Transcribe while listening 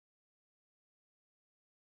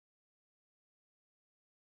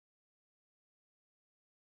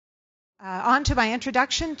On to my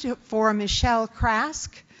introduction for Michelle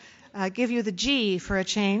Craske. Give you the G for a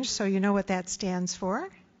change so you know what that stands for.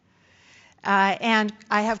 And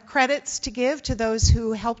I have credits to give to those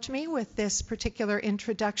who helped me with this particular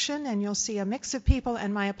introduction, and you'll see a mix of people,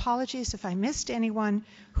 and my apologies if I missed anyone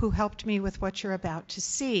who helped me with what you're about to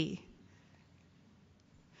see.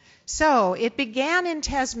 So it began in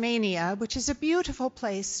Tasmania, which is a beautiful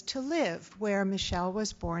place to live, where Michelle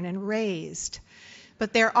was born and raised.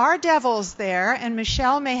 But there are devils there, and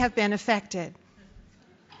Michelle may have been affected.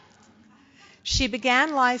 She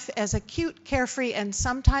began life as a cute, carefree, and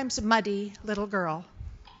sometimes muddy little girl.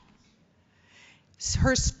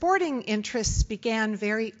 Her sporting interests began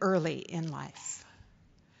very early in life.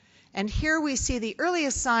 And here we see the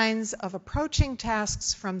earliest signs of approaching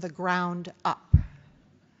tasks from the ground up,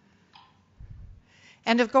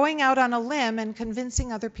 and of going out on a limb and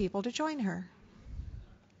convincing other people to join her.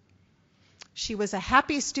 She was a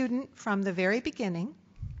happy student from the very beginning,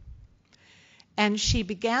 and she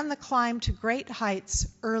began the climb to great heights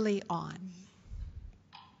early on.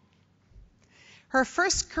 Her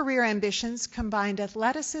first career ambitions combined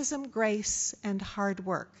athleticism, grace, and hard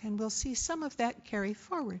work, and we'll see some of that carry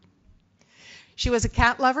forward. She was a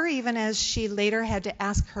cat lover, even as she later had to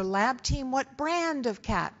ask her lab team what brand of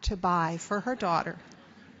cat to buy for her daughter.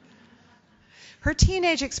 Her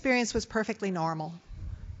teenage experience was perfectly normal.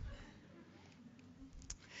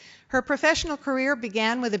 Her professional career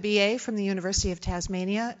began with a BA from the University of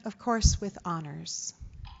Tasmania, of course with honors.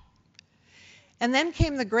 And then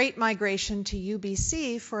came the great migration to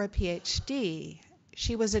UBC for a PhD.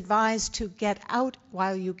 She was advised to get out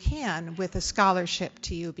while you can with a scholarship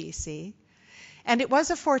to UBC. And it was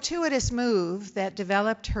a fortuitous move that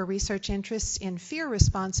developed her research interests in fear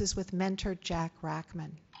responses with mentor Jack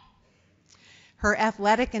Rackman. Her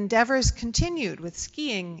athletic endeavors continued with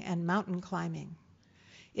skiing and mountain climbing.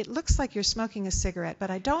 It looks like you're smoking a cigarette, but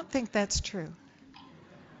I don't think that's true.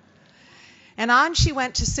 And on she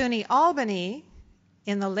went to SUNY Albany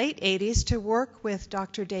in the late 80s to work with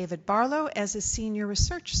Dr. David Barlow as a senior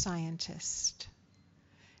research scientist.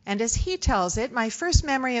 And as he tells it, my first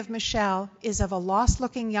memory of Michelle is of a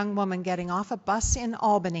lost-looking young woman getting off a bus in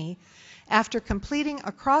Albany after completing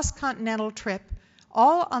a cross-continental trip,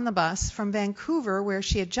 all on the bus from Vancouver, where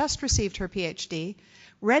she had just received her PhD,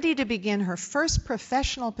 ready to begin her first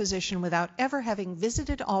professional position without ever having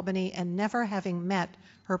visited Albany and never having met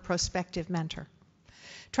her prospective mentor.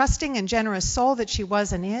 Trusting and generous soul that she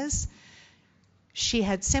was and is, she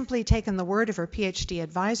had simply taken the word of her PhD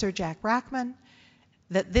advisor, Jack Rackman,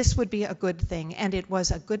 that this would be a good thing, and it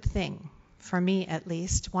was a good thing, for me at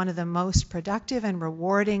least, one of the most productive and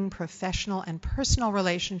rewarding professional and personal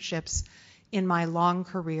relationships in my long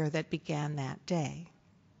career that began that day.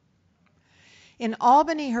 In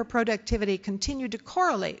Albany, her productivity continued to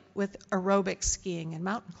correlate with aerobic skiing and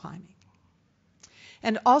mountain climbing,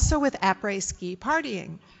 and also with après-ski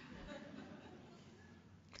partying.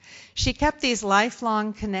 She kept these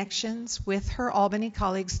lifelong connections with her Albany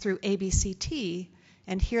colleagues through ABCT,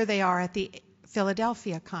 and here they are at the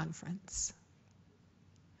Philadelphia conference.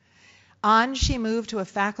 On, she moved to a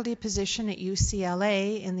faculty position at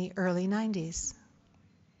UCLA in the early 90s.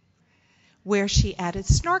 Where she added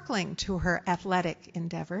snorkeling to her athletic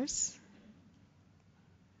endeavors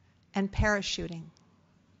and parachuting.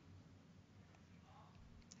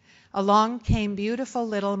 Along came beautiful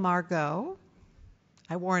little Margot.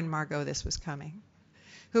 I warned Margot this was coming,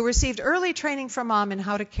 who received early training from Mom in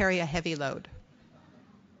how to carry a heavy load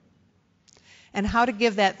and how to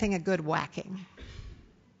give that thing a good whacking.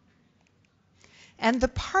 And the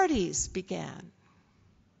parties began,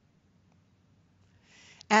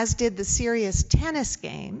 as did the serious tennis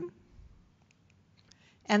game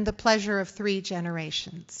and the pleasure of 3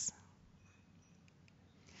 generations.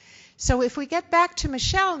 So if we get back to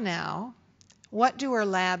Michelle now, what do her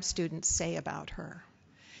lab students say about her?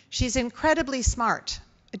 She's incredibly smart,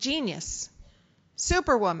 a genius,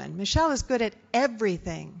 superwoman. Michelle is good at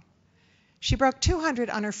everything. She broke 200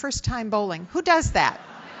 on her first time bowling. Who does that?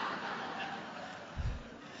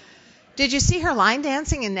 Did you see her line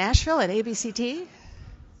dancing in Nashville at ABCT?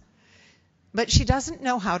 But she doesn't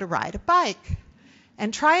know how to ride a bike.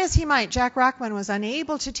 And try as he might, Jack Rackman was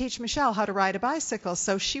unable to teach Michelle how to ride a bicycle,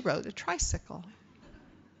 so she rode a tricycle.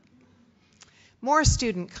 More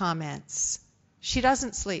student comments. She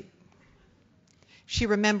doesn't sleep. She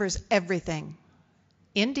remembers everything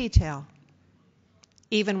in detail,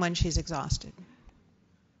 even when she's exhausted.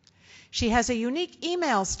 She has a unique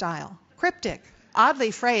email style, cryptic,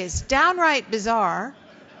 oddly phrased, downright bizarre.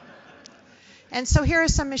 And so here are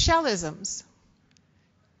some Michelleisms.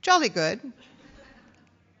 Jolly good.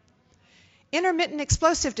 Intermittent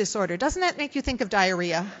explosive disorder. Doesn't that make you think of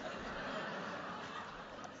diarrhea?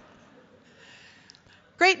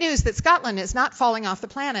 Great news that Scotland is not falling off the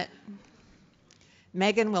planet.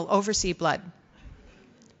 Megan will oversee blood.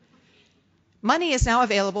 Money is now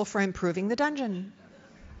available for improving the dungeon.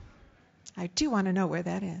 I do want to know where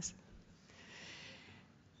that is.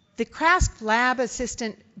 The Craske lab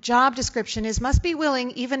assistant job description is must be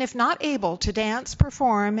willing, even if not able, to dance,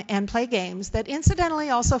 perform, and play games that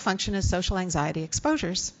incidentally also function as social anxiety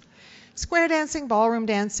exposures. Square dancing, ballroom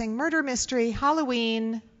dancing, murder mystery,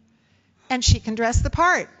 Halloween, and she can dress the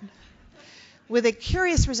part. With a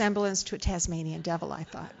curious resemblance to a Tasmanian devil, I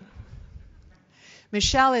thought.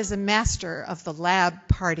 Michelle is a master of the lab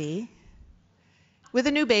party with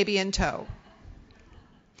a new baby in tow.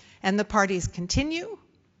 And the parties continue,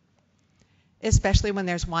 especially when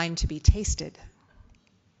there's wine to be tasted.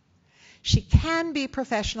 She can be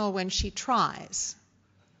professional when she tries,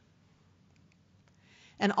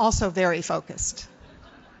 and also very focused.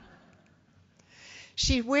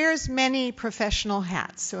 She wears many professional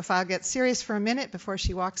hats. So if I'll get serious for a minute before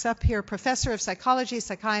she walks up here, Professor of Psychology,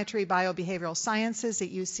 Psychiatry, Biobehavioral Sciences at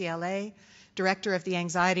UCLA, Director of the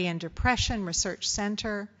Anxiety and Depression Research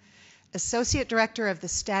Center, Associate Director of the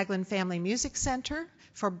Staglin Family Music Center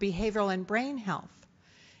for Behavioral and Brain Health,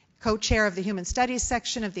 Co-Chair of the Human Studies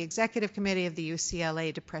Section of the Executive Committee of the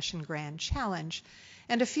UCLA Depression Grand Challenge,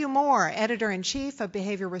 and a few more, Editor-in-Chief of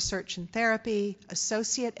Behavior Research and Therapy,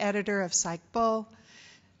 Associate Editor of PsychBull,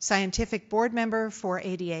 Scientific Board Member for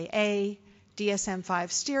ADAA,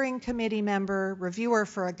 DSM-5 Steering Committee Member, Reviewer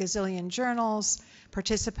for a gazillion journals,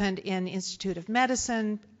 participant in Institute of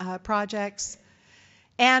Medicine projects,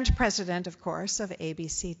 and President, of course, of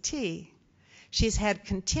ABCT. She's had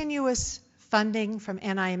continuous funding from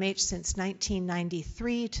NIMH since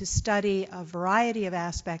 1993 to study a variety of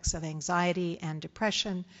aspects of anxiety and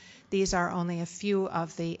depression. These are only a few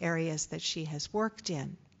of the areas that she has worked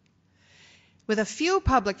in. With a few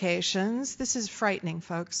publications, this is frightening,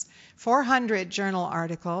 folks, 400 journal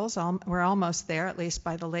articles, we're almost there, at least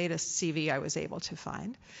by the latest CV I was able to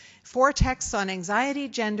find, 4 texts on anxiety,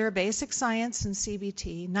 gender, basic science, and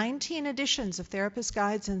CBT, 19 editions of therapist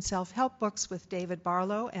guides and self-help books with David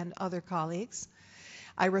Barlow and other colleagues.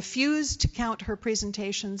 I refused to count her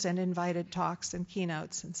presentations and invited talks and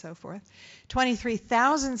keynotes and so forth.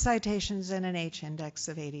 23,000 citations and an H-index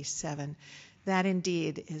of 87. That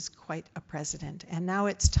indeed is quite a president. And now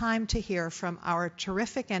it's time to hear from our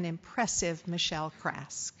terrific and impressive Michelle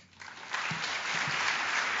Craske.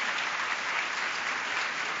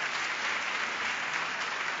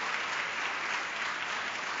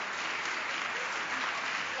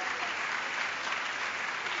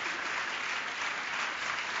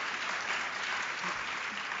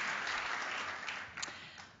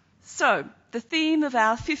 So, the theme of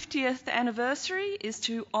our 50th anniversary is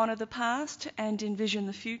to honour the past and envision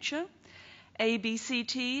the future.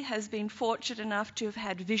 ABCT has been fortunate enough to have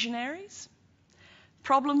had visionaries,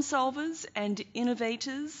 problem solvers and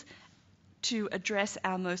innovators to address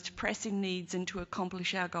our most pressing needs and to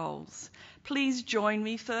accomplish our goals. Please join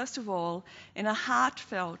me, first of all, in a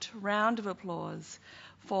heartfelt round of applause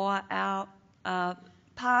for our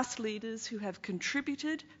past leaders who have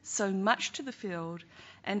contributed so much to the field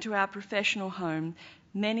and to our professional home,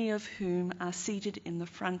 many of whom are seated in the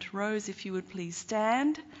front rows. If you would please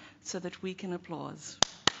stand so that we can applaud.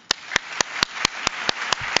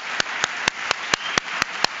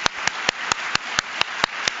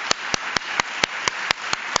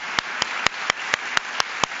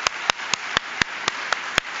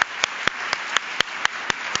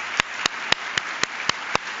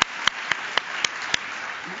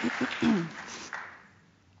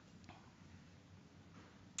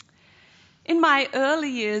 In my early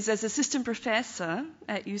years as assistant professor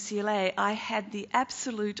at UCLA, I had the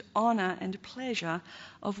absolute honour and pleasure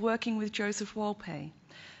of working with Joseph Wolpe,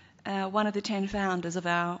 one of the 10 founders of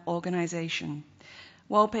our organisation.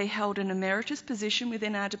 Wolpe held an emeritus position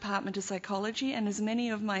within our Department of Psychology, and as many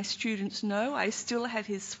of my students know, I still have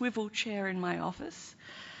his swivel chair in my office.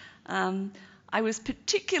 I was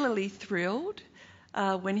particularly thrilled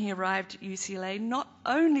when he arrived at UCLA, not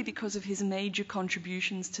only because of his major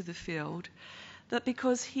contributions to the field, but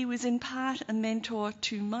because he was in part a mentor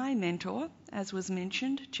to my mentor, as was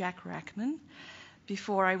mentioned, Jack Rackman,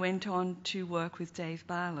 before I went on to work with Dave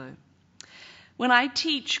Barlow. When I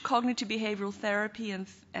teach cognitive behavioral therapy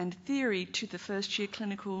and theory to the first-year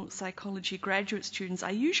clinical psychology graduate students,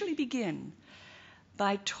 I usually begin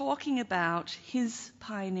by talking about his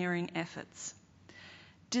pioneering efforts.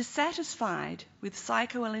 Dissatisfied with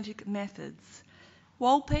psychoanalytic methods,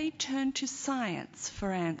 Wolpe turned to science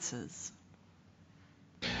for answers.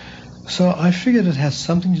 So I figured it has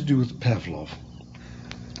something to do with Pavlov,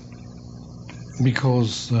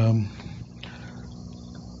 because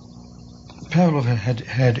Pavlov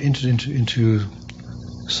had entered into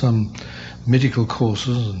some medical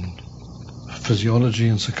courses and physiology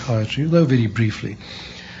and psychiatry, though very briefly.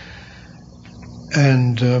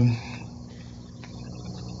 And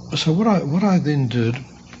so what I then did,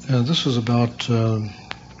 this was about the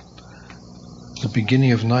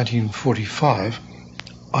beginning of 1945,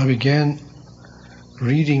 I began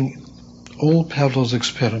reading all Pavlov's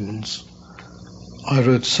experiments. I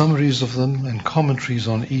wrote summaries of them and commentaries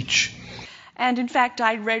on each. And in fact,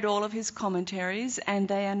 I read all of his commentaries, and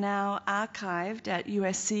they are now archived at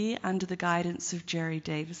USC under the guidance of Jerry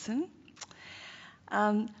Davison.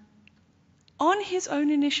 On his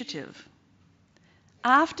own initiative,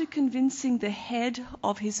 after convincing the head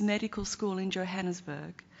of his medical school in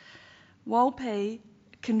Johannesburg, Wolpe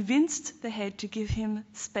convinced the head to give him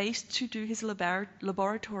space to do his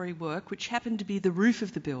laboratory work, which happened to be the roof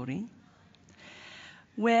of the building,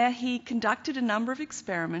 where he conducted a number of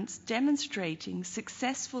experiments demonstrating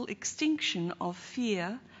successful extinction of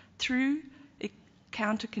fear through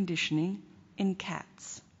counter-conditioning in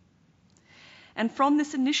cats. And from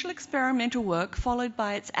this initial experimental work, followed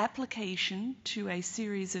by its application to a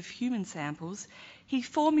series of human samples, he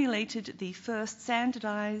formulated the first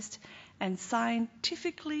standardized and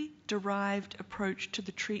scientifically derived approach to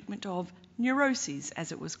the treatment of neuroses,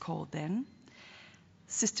 as it was called then,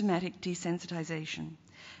 systematic desensitization.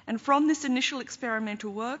 And from this initial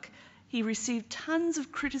experimental work, he received tons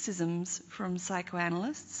of criticisms from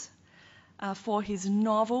psychoanalysts for his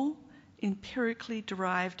novel, empirically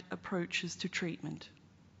derived approaches to treatment.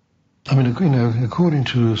 I mean, according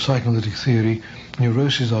to psychoanalytic theory,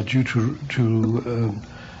 neuroses are due to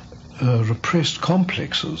repressed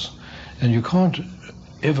complexes, and you can't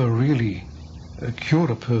ever really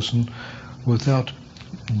cure a person without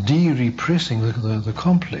de-repressing the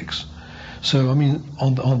complex. So, I mean,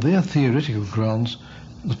 on their theoretical grounds,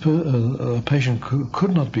 the patient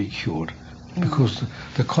could not be cured because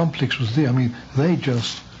the complex was there. I mean, they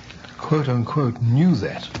just, quote unquote, knew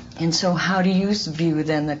that. And so how do you view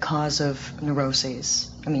then the cause of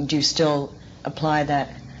neuroses? I mean, do you still apply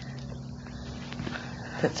that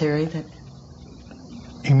theory? That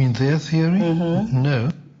You mean their theory? Mm-hmm.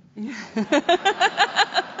 No.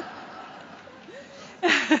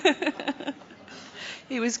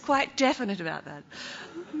 He was quite definite about that.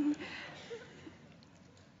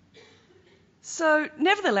 So,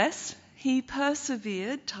 nevertheless, he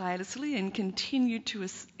persevered tirelessly and continued to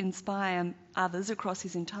inspire others across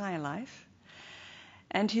his entire life.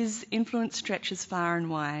 And his influence stretches far and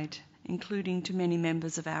wide, including to many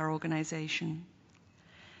members of our organization.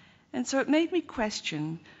 And so it made me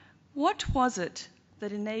question, what was it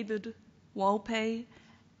that enabled Wolpe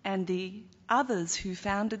and the others who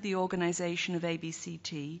founded the organization of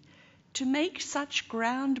ABCT to make such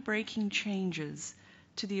groundbreaking changes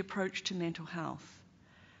to the approach to mental health?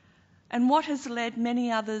 And what has led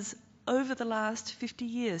many others over the last 50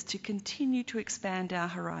 years to continue to expand our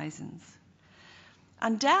horizons?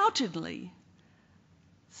 Undoubtedly,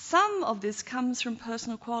 some of this comes from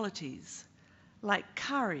personal qualities like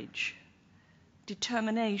courage,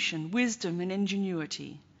 determination, wisdom, and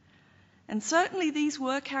ingenuity. And certainly these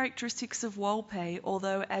were characteristics of Wolpe,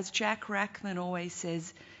 although, as Jack Rackman always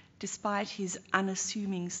says, despite his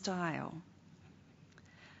unassuming style.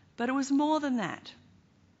 But it was more than that.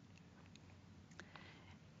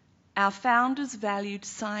 Our founders valued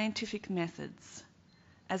scientific methods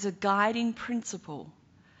as a guiding principle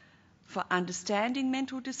for understanding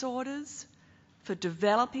mental disorders, for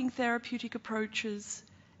developing therapeutic approaches,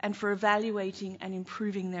 and for evaluating and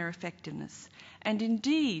improving their effectiveness. And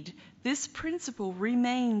indeed, this principle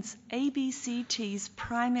remains ABCT's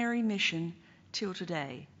primary mission till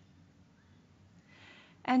today.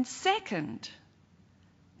 And second,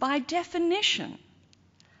 by definition,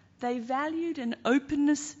 they valued an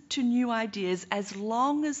openness to new ideas as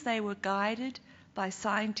long as they were guided by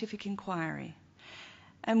scientific inquiry.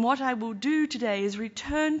 And what I will do today is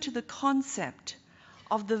return to the concept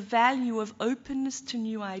of the value of openness to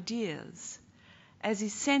new ideas as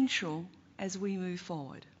essential as we move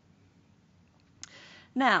forward.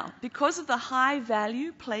 Now, because of the high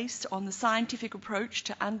value placed on the scientific approach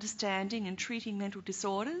to understanding and treating mental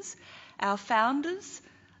disorders, our founders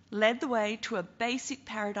led the way to a basic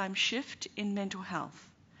paradigm shift in mental health,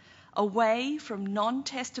 away from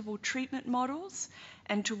non-testable treatment models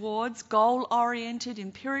and towards goal-oriented,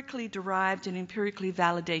 empirically derived and empirically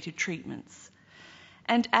validated treatments.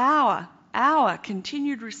 And our our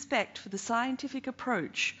continued respect for the scientific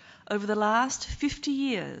approach over the last 50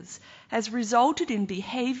 years has resulted in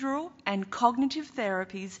behavioral and cognitive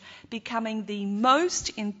therapies becoming the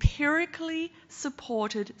most empirically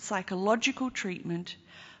supported psychological treatment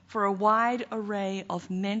for a wide array of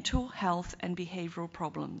mental health and behavioral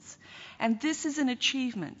problems. And this is an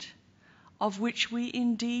achievement of which we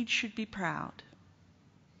indeed should be proud.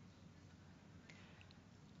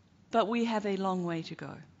 But we have a long way to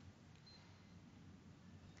go.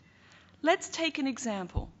 Let's take an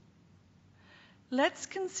example. Let's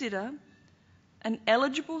consider an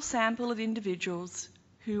eligible sample of individuals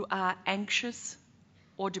who are anxious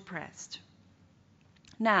or depressed.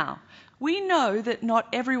 Now, we know that not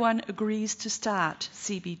everyone agrees to start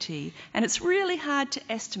CBT, and it's really hard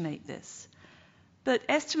to estimate this. But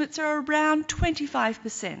estimates are around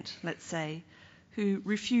 25%, let's say, who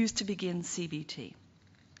refuse to begin CBT.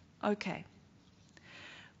 Okay.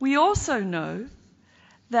 We also know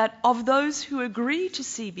that of those who agree to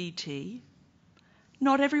CBT,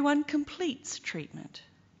 not everyone completes treatment.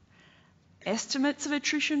 Estimates of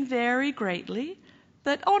attrition vary greatly,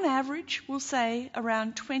 but on average, we'll say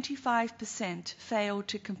around 25% fail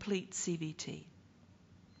to complete CBT.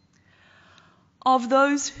 Of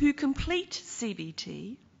those who complete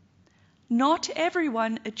CBT, not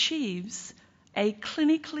everyone achieves a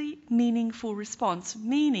clinically meaningful response,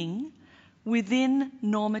 meaning within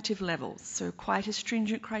normative levels, so quite a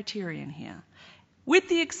stringent criterion here, with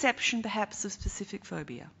the exception perhaps of specific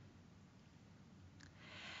phobia.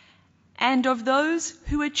 And of those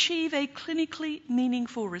who achieve a clinically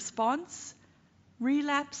meaningful response,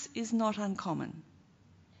 relapse is not uncommon,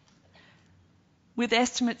 with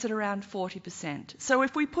estimates at around 40%. So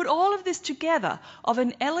if we put all of this together, of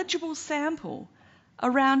an eligible sample,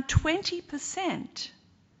 around 20%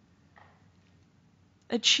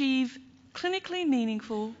 achieve clinically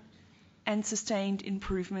meaningful and sustained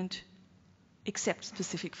improvement, except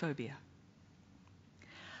specific phobia.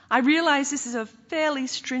 I realize this is a fairly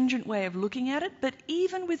stringent way of looking at it, but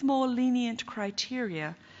even with more lenient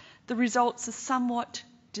criteria, the results are somewhat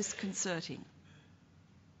disconcerting.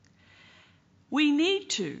 We need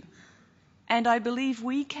to, and I believe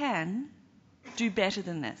we can, do better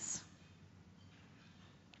than this.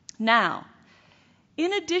 Now,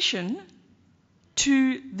 in addition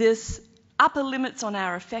to this upper limits on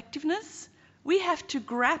our effectiveness, we have to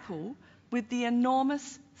grapple with the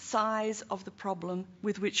enormous size of the problem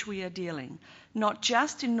with which we are dealing, not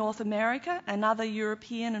just in North America and other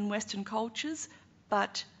European and Western cultures,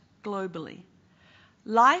 but globally.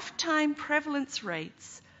 Lifetime prevalence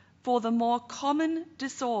rates for the more common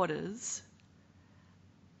disorders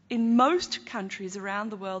in most countries around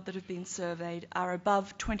the world that have been surveyed are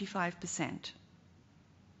above 25%.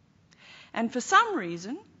 And for some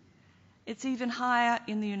reason, it's even higher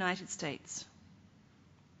in the United States.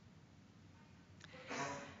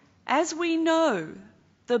 As we know,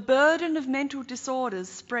 the burden of mental disorders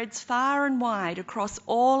spreads far and wide across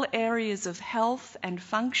all areas of health and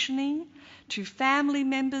functioning to family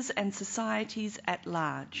members and societies at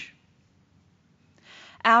large.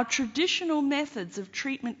 Our traditional methods of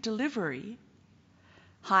treatment delivery,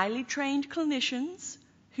 highly trained clinicians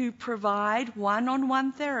who provide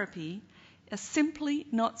one-on-one therapy, are simply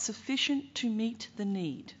not sufficient to meet the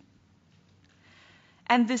need.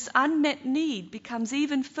 And this unmet need becomes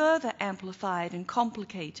even further amplified and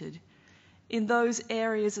complicated in those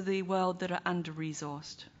areas of the world that are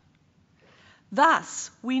under-resourced.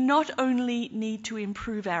 Thus, we not only need to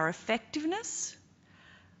improve our effectiveness,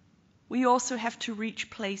 we also have to reach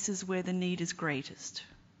places where the need is greatest.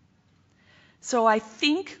 So I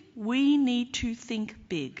think we need to think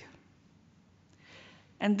big.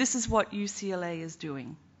 And this is what UCLA is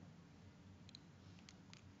doing.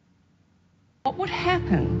 What would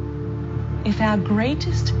happen if our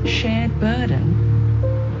greatest shared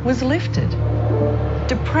burden was lifted?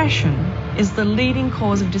 Depression is the leading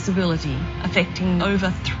cause of disability, affecting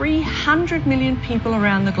over 300 million people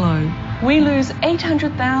around the globe. We lose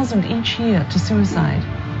 800,000 each year to suicide,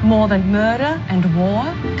 more than murder and war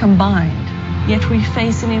combined. Yet we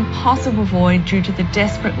face an impossible void due to the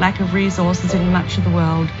desperate lack of resources in much of the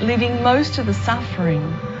world, leaving most of the suffering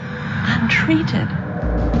untreated.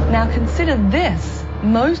 Now consider this.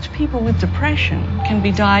 Most people with depression can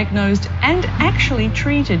be diagnosed and actually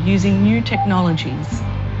treated using new technologies.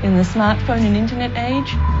 In the smartphone and internet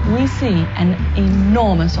age, we see an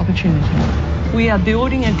enormous opportunity. We are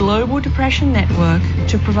building a global depression network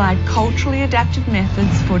to provide culturally adapted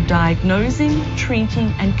methods for diagnosing,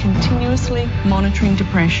 treating, and continuously monitoring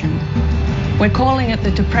depression. We're calling it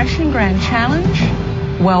the Depression Grand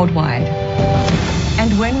Challenge worldwide.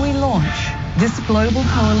 And when we launch, This global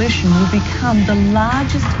coalition will become the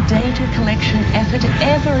largest data collection effort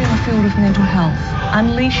ever in the field of mental health,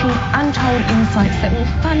 unleashing untold insights that will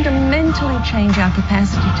fundamentally change our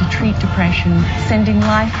capacity to treat depression, sending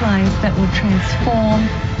lifelines that will transform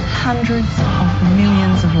hundreds of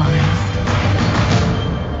millions of lives.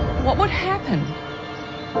 What would happen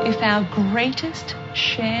if our greatest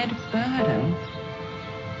shared burden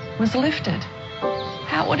was lifted?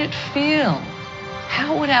 How would it feel?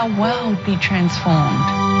 How would our world be transformed?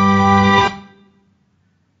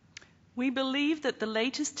 We believe that the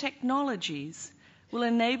latest technologies will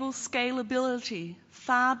enable scalability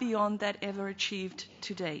far beyond that ever achieved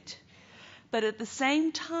to date. But at the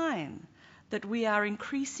same time that we are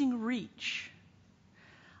increasing reach,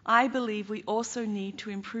 I believe we also need to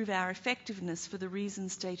improve our effectiveness for the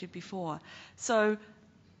reasons stated before. So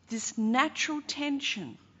this natural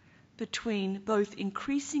tension between both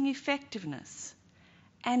increasing effectiveness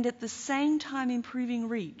and at the same time improving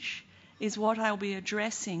reach is what I'll be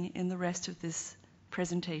addressing in the rest of this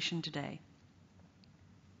presentation today.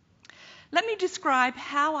 Let me describe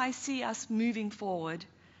how I see us moving forward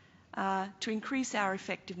to increase our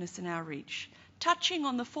effectiveness and our reach, touching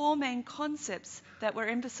on the four main concepts that were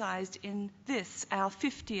emphasized in this, our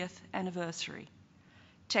 50th anniversary: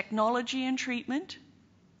 technology and treatment,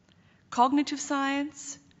 cognitive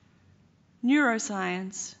science,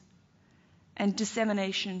 neuroscience, and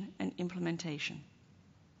dissemination and implementation.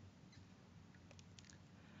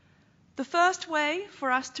 The first way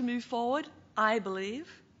for us to move forward, I believe,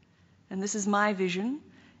 and this is my vision,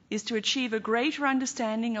 is to achieve a greater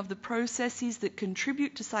understanding of the processes that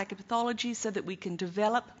contribute to psychopathology so that we can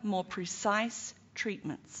develop more precise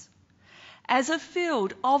treatments. As a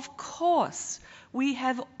field, of course, we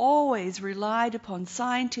have always relied upon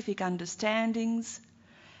scientific understandings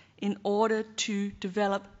in order to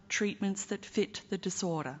develop treatments that fit the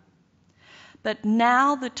disorder. But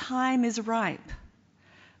now the time is ripe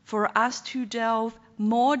for us to delve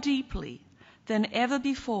more deeply than ever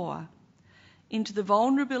before into the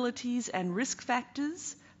vulnerabilities and risk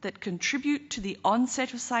factors that contribute to the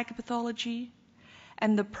onset of psychopathology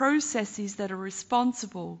and the processes that are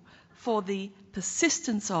responsible for the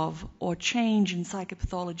persistence of or change in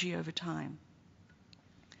psychopathology over time.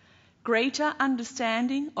 Greater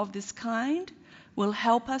understanding of this kind will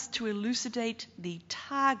help us to elucidate the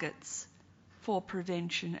targets for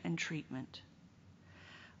prevention and treatment.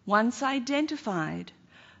 Once identified,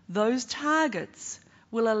 those targets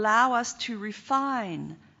will allow us to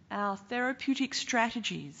refine our therapeutic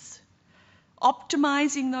strategies,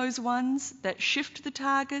 optimizing those ones that shift the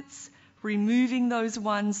targets, removing those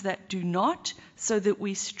ones that do not, so that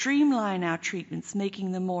we streamline our treatments,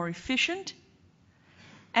 making them more efficient,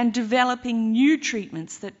 and developing new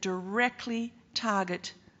treatments that directly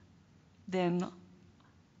target them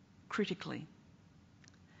critically.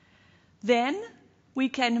 Then we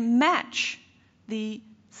can match the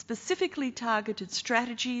specifically targeted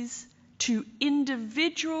strategies to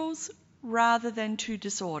individuals rather than to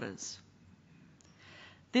disorders.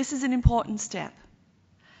 This is an important step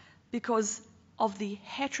because of the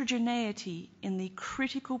heterogeneity in the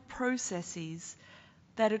critical processes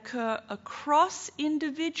that occur across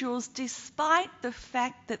individuals despite the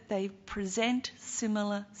fact that they present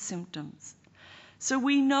similar symptoms. So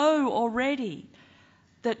we know already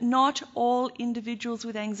that not all individuals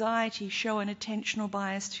with anxiety show an attentional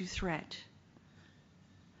bias to threat.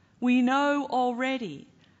 We know already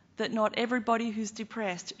that not everybody who's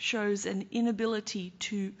depressed shows an inability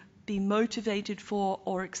to be motivated for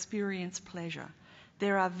or experience pleasure.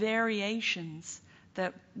 There are variations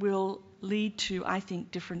that will lead to, I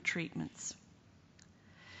think, different treatments.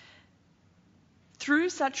 Through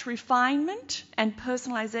such refinement and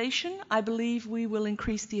personalization, I believe we will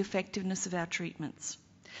increase the effectiveness of our treatments.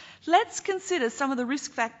 Let's consider some of the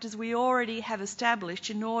risk factors we already have established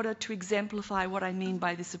in order to exemplify what I mean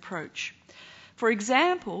by this approach. For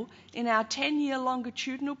example, in our 10-year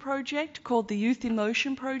longitudinal project called the Youth in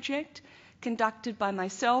Motion Project, conducted by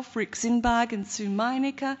myself, Rick Zinberg, and Sue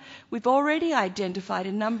Meinecker, we've already identified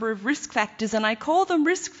a number of risk factors, and I call them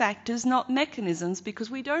risk factors, not mechanisms, because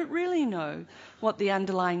we don't really know what the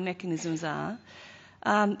underlying mechanisms are,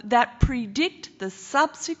 that predict the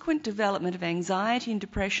subsequent development of anxiety and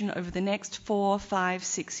depression over the next 4, 5,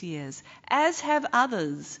 6 years, as have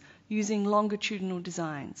others using longitudinal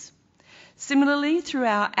designs. Similarly, through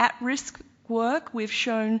our at-risk work, we've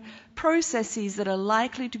shown processes that are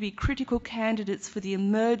likely to be critical candidates for the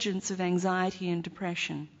emergence of anxiety and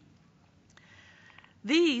depression.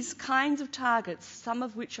 These kinds of targets, some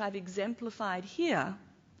of which I've exemplified here,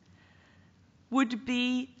 would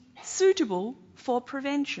be suitable for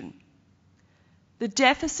prevention The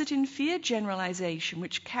deficit in fear generalization,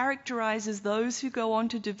 which characterizes those who go on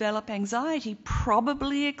to develop anxiety,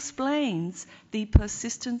 probably explains the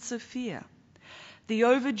persistence of fear. The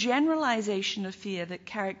overgeneralization of fear that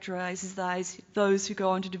characterizes those who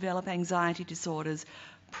go on to develop anxiety disorders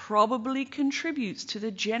probably contributes to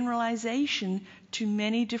the generalization to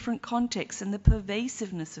many different contexts and the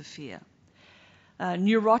pervasiveness of fear.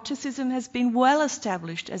 Neuroticism has been well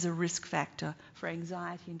established as a risk factor for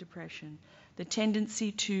anxiety and depression. The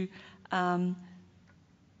tendency to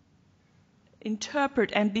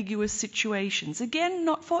interpret ambiguous situations. Again,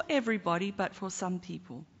 not for everybody, but for some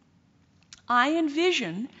people. I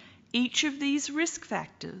envision each of these risk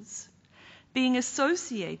factors being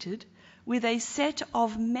associated with a set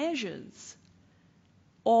of measures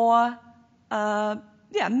or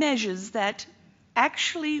measures that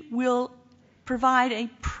actually will provide a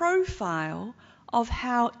profile of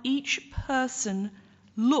how each person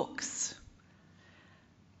looks,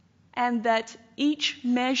 and that each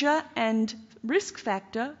measure and risk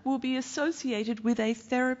factor will be associated with a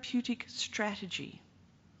therapeutic strategy.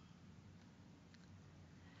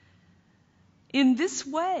 In this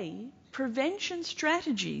way, prevention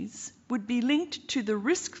strategies would be linked to the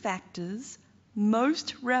risk factors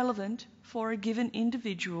most relevant for a given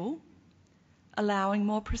individual, allowing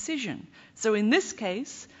more precision. So in this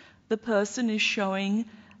case, the person is showing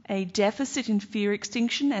a deficit in fear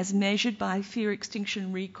extinction as measured by fear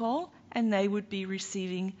extinction recall, and they would be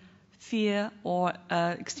receiving fear or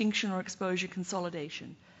extinction or exposure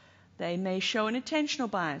consolidation. They may show an attentional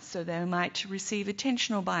bias, so they might receive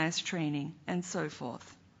attentional bias training, and so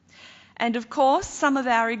forth. And of course, some of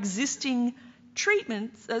our existing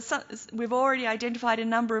treatments, we've already identified a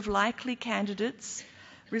number of likely candidates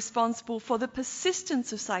responsible for the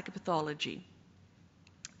persistence of psychopathology,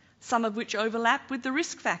 some of which overlap with the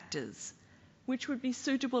risk factors, which would be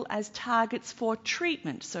suitable as targets for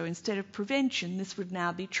treatment. So instead of prevention, this would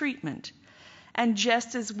now be treatment. And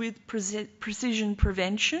just as with precision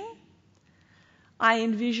prevention, I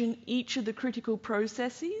envision each of the critical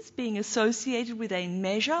processes being associated with a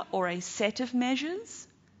measure or a set of measures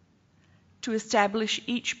to establish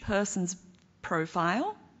each person's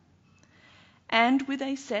profile, and with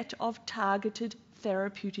a set of targeted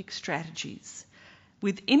therapeutic strategies,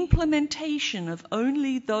 with implementation of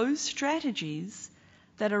only those strategies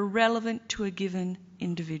that are relevant to a given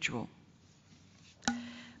individual.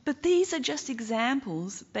 But these are just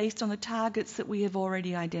examples based on the targets that we have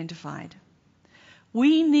already identified.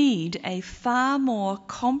 We need a far more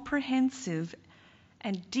comprehensive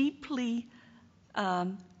and deeply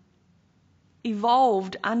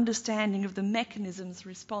evolved understanding of the mechanisms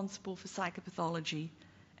responsible for psychopathology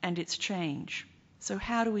and its change. So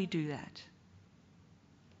how do we do that?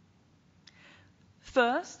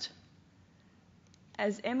 First,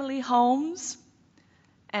 as Emily Holmes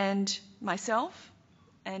and myself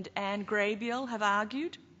and Anne Graybiel have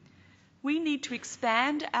argued, we need to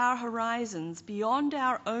expand our horizons beyond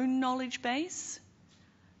our own knowledge base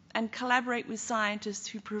and collaborate with scientists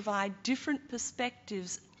who provide different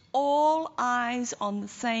perspectives, all eyes on the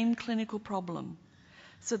same clinical problem,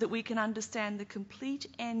 so that we can understand the complete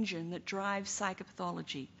engine that drives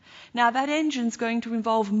psychopathology. Now, that engine is going to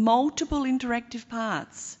involve multiple interactive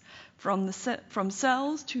parts, from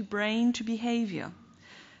cells to brain to behavior,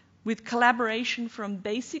 with collaboration from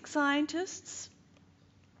basic scientists,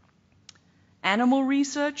 animal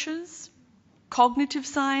researchers, cognitive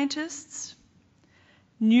scientists,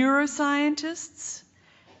 neuroscientists,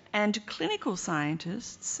 and clinical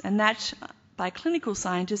scientists. And that, by clinical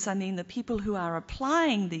scientists, I mean the people who are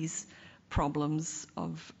applying these problems,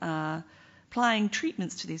 applying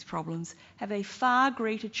treatments to these problems, have a far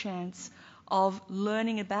greater chance of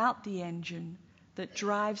learning about the engine that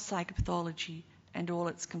drives psychopathology and all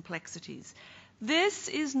its complexities. This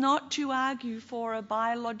is not to argue for a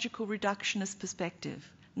biological reductionist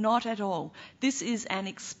perspective, not at all. This is an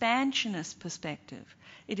expansionist perspective.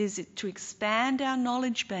 It is to expand our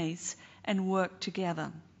knowledge base and work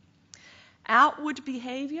together. Outward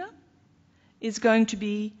behavior is going to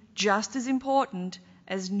be just as important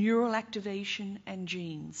as neural activation and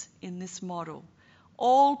genes in this model.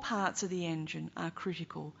 All parts of the engine are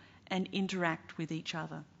critical and interact with each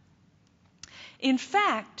other. In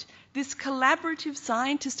fact, this collaborative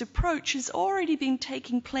scientist approach has already been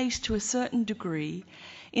taking place to a certain degree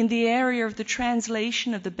in the area of the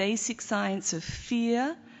translation of the basic science of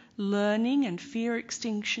fear, learning, and fear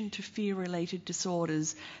extinction to fear-related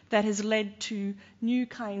disorders that has led to new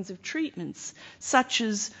kinds of treatments, such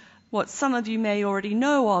as what some of you may already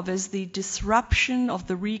know of as the disruption of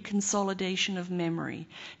the reconsolidation of memory.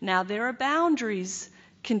 Now, there are boundaries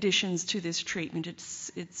conditions to this treatment.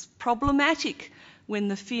 It's problematic when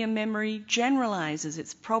the fear memory generalizes.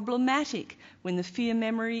 It's problematic when the fear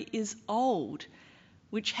memory is old,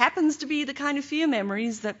 which happens to be the kind of fear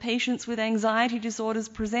memories that patients with anxiety disorders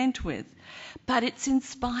present with. But it's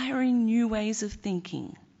inspiring new ways of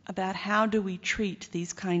thinking about how do we treat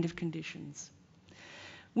these kind of conditions.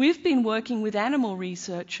 We've been working with animal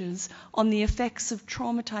researchers on the effects of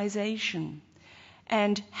traumatization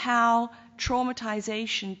and how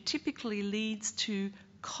traumatization typically leads to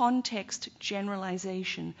context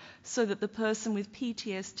generalization, so that the person with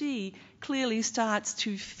PTSD clearly starts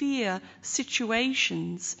to fear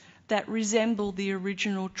situations that resemble the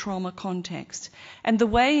original trauma context. And the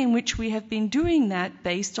way in which we have been doing that,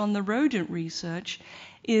 based on the rodent research,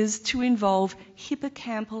 is to involve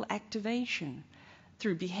hippocampal activation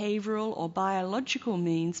through behavioral or biological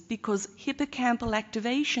means, because hippocampal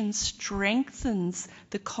activation strengthens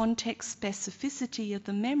the context specificity of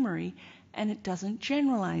the memory and it doesn't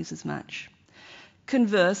generalize as much.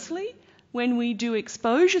 Conversely, when we do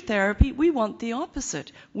exposure therapy, we want the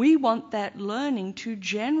opposite. We want that learning to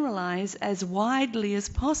generalize as widely as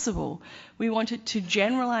possible. We want it to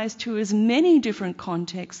generalize to as many different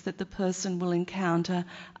contexts that the person will encounter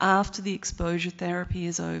after the exposure therapy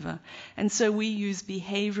is over. And so we use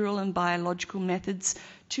behavioral and biological methods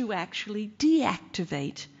to actually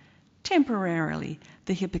deactivate temporarily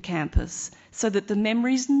the hippocampus so that the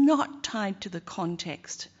memory is not tied to the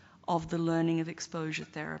context of the learning of exposure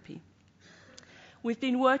therapy. We've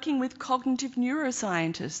been working with cognitive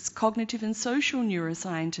neuroscientists, cognitive and social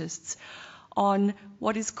neuroscientists, on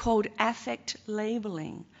what is called affect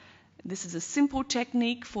labeling. This is a simple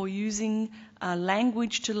technique for using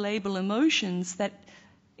language to label emotions that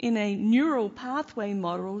in a neural pathway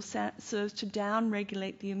model serves to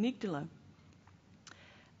down-regulate the amygdala.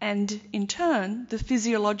 And in turn, the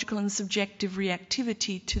physiological and subjective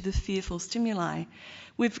reactivity to the fearful stimuli.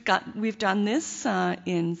 We've done this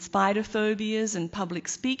in spider phobias and public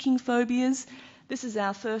speaking phobias. This is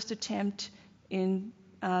our first attempt in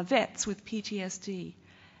vets with PTSD.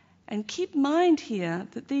 And keep in mind here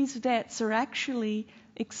that these vets are actually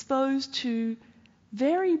exposed to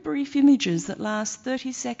very brief images that last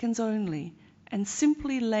 30 seconds only and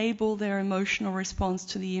simply label their emotional response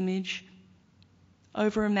to the image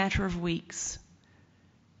over a matter of weeks,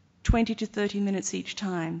 20 to 30 minutes each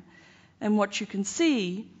time. And what you can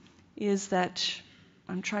see is that,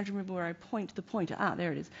 I'm trying to remember where I point the pointer.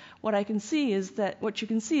 There it is. What you can see is that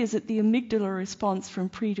the amygdala response from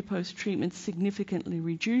pre to post treatment significantly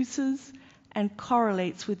reduces and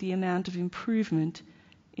correlates with the amount of improvement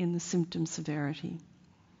in the symptom severity.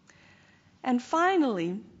 And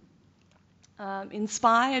finally,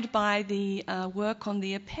 inspired by the work on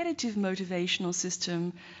the appetitive motivational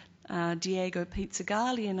system, Diego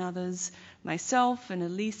Pizzagalli and others, myself and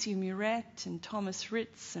Alicia Muret and Thomas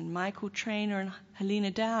Ritz and Michael Traynor and Helena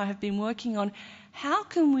Dow have been working on how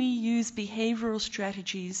can we use behavioral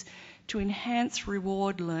strategies to enhance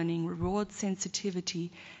reward learning, reward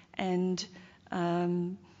sensitivity, and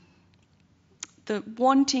the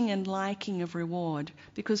wanting and liking of reward,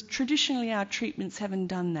 because traditionally our treatments haven't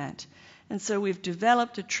done that. And so we've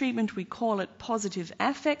developed a treatment, we call it positive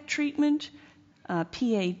affect treatment,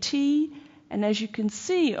 PAT, and as you can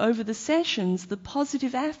see over the sessions, the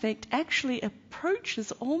positive affect actually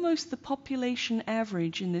approaches almost the population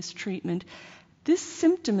average in this treatment. This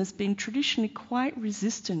symptom has been traditionally quite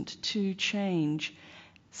resistant to change,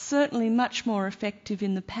 certainly much more effective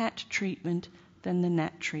in the PAT treatment than the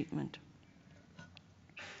NAT treatment.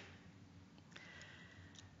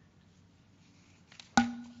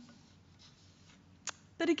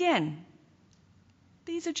 But again,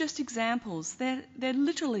 these are just examples. They're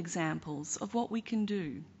little examples of what we can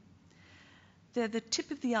do. They're the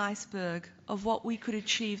tip of the iceberg of what we could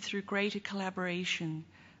achieve through greater collaboration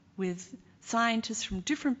with scientists from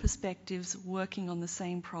different perspectives working on the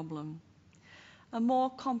same problem. A more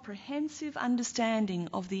comprehensive understanding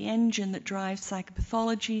of the engine that drives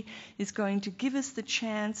psychopathology is going to give us the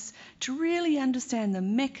chance to really understand the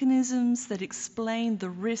mechanisms that explain the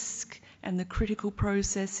risk and the critical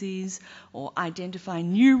processes, or identify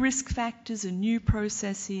new risk factors and new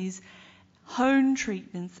processes, hone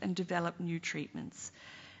treatments and develop new treatments.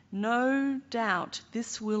 No doubt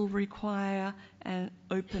this will require an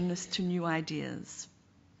openness to new ideas.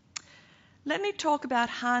 Let me talk about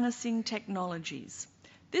harnessing technologies.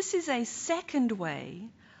 This is a second way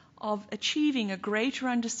of achieving a greater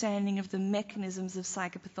understanding of the mechanisms of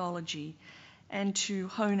psychopathology and to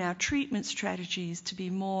hone our treatment strategies to be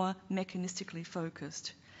more mechanistically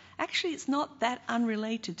focused. Actually, it's not that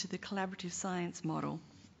unrelated to the collaborative science model.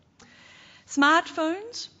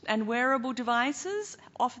 Smartphones and wearable devices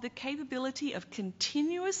offer the capability of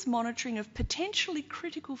continuous monitoring of potentially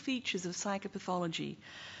critical features of psychopathology.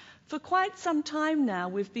 For quite some time now,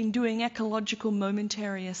 we've been doing ecological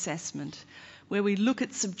momentary assessment, where we look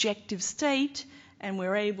at subjective state and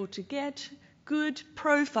we're able to get good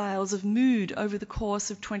profiles of mood over the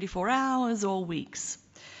course of 24 hours or weeks.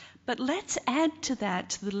 But let's add to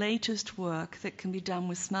that the latest work that can be done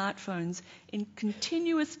with smartphones in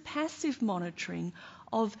continuous passive monitoring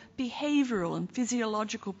of behavioral and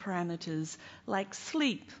physiological parameters like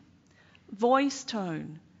sleep, voice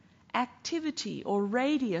tone, activity or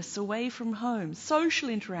radius away from home, social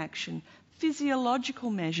interaction,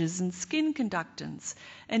 physiological measures and skin conductance,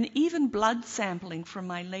 and even blood sampling from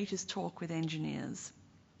my latest talk with engineers.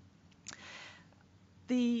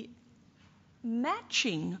 The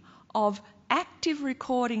matching of active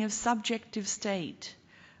recording of subjective state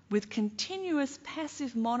with continuous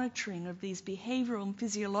passive monitoring of these behavioral and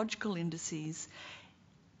physiological indices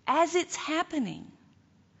as it's happening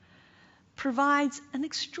provides an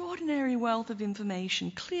extraordinary wealth of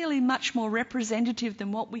information, clearly much more representative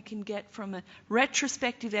than what we can get from a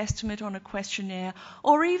retrospective estimate on a questionnaire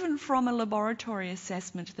or even from a laboratory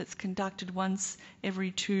assessment that's conducted once every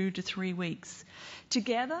 2 to 3 weeks.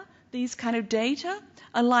 Together, these kind of data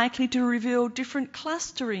are likely to reveal different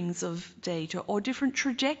clusterings of data or different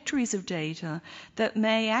trajectories of data that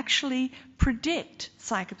may actually predict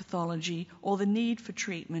psychopathology or the need for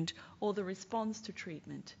treatment or the response to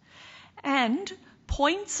treatment. And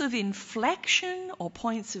points of inflection or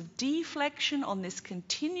points of deflection on this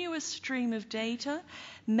continuous stream of data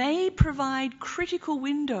may provide critical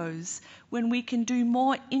windows when we can do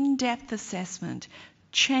more in-depth assessment.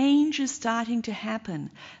 Change is starting to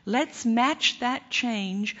happen. Let's match that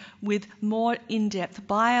change with more in-depth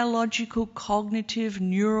biological, cognitive,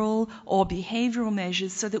 neural, or behavioral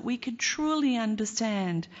measures so that we can truly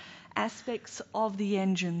understand aspects of the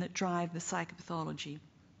engine that drive the psychopathology.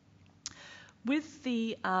 With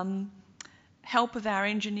the help of our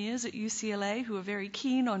engineers at UCLA, who are very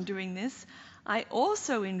keen on doing this, I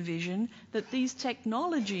also envision that these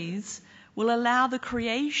technologies will allow the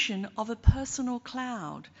creation of a personal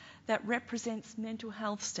cloud that represents mental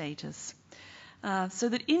health status, so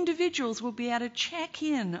that individuals will be able to check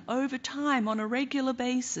in over time on a regular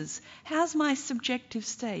basis. How's my subjective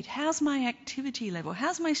state? How's my activity level?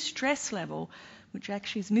 How's my stress level? Which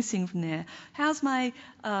actually is missing from there. How's my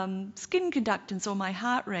skin conductance or my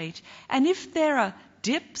heart rate? And if there are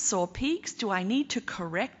dips or peaks, do I need to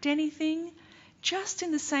correct anything? Just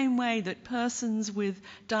in the same way that persons with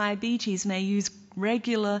diabetes may use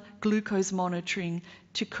regular glucose monitoring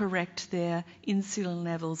to correct their insulin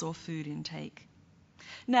levels or food intake.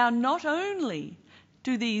 Now, not only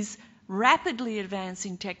do these rapidly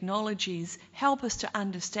advancing technologies help us to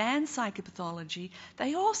understand psychopathology,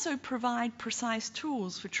 they also provide precise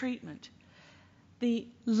tools for treatment. The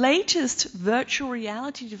latest virtual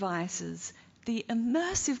reality devices, the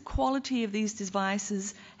immersive quality of these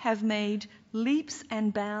devices have made leaps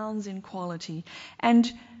and bounds in quality.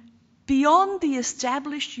 And beyond the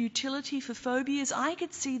established utility for phobias, I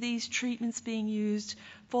could see these treatments being used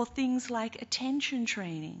for things like attention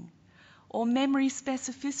training, or memory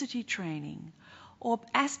specificity training, or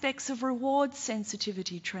aspects of reward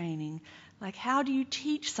sensitivity training, like how do you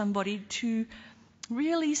teach somebody to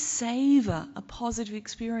really savor a positive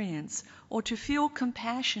experience or to feel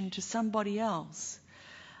compassion to somebody else.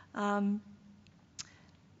 In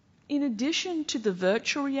addition to the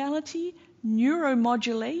virtual reality,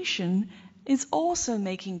 neuromodulation is also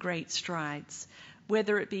making great strides,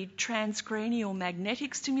 whether it be transcranial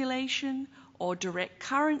magnetic stimulation or direct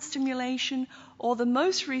current stimulation, or the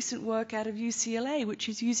most recent work out of UCLA, which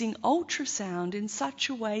is using ultrasound in such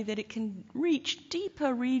a way that it can reach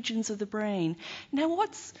deeper regions of the brain. Now,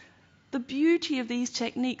 what's the beauty of these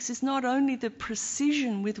techniques is not only the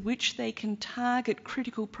precision with which they can target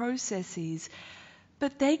critical processes,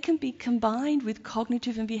 but they can be combined with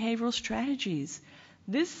cognitive and behavioral strategies.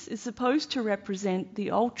 This is supposed to represent the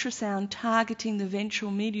ultrasound targeting the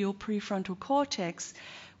ventral medial prefrontal cortex,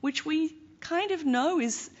 which we kind of know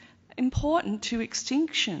is important to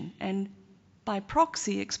extinction and by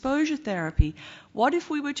proxy exposure therapy. What if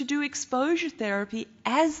we were to do exposure therapy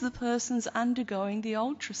as the person's undergoing the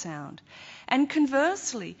ultrasound? And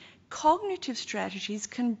conversely, cognitive strategies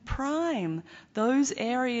can prime those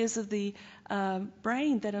areas of the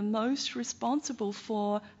brain that are most responsible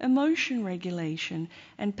for emotion regulation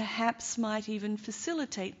and perhaps might even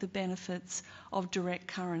facilitate the benefits of direct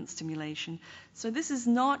current stimulation. So this is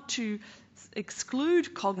not to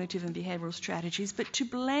exclude cognitive and behavioral strategies, but to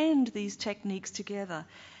blend these techniques together.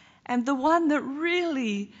 And the one that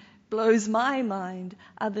really blows my mind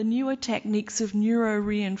are the newer techniques of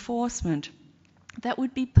neuroreinforcement that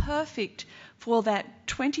would be perfect for that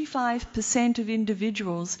 25% of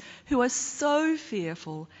individuals who are so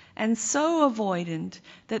fearful and so avoidant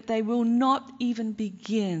that they will not even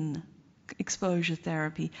begin exposure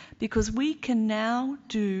therapy, because we can now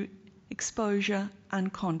do exposure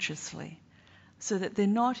unconsciously so that they're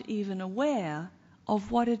not even aware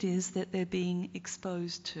of what it is that they're being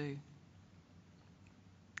exposed to.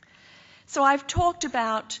 So I've talked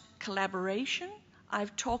about collaboration,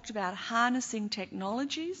 I've talked about harnessing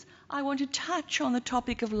technologies. I want to touch on the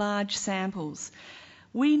topic of large samples.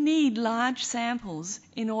 We need large samples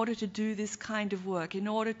in order to do this kind of work, in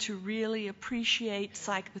order to really appreciate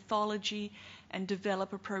psychopathology and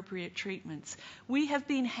develop appropriate treatments. We have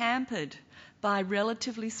been hampered by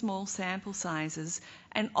relatively small sample sizes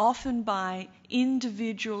and often by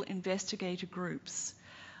individual investigator groups.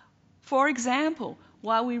 For example,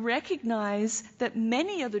 while we recognize that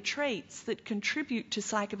many of the traits that contribute to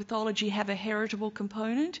psychopathology have a heritable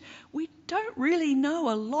component, we don't really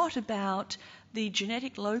know a lot about the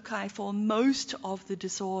genetic loci for most of the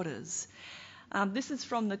disorders. This is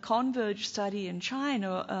from the Converge study in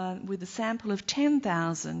China with a sample of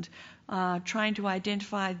 10,000, trying to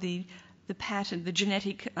identify the pattern, the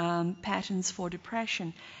genetic patterns for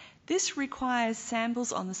depression. This requires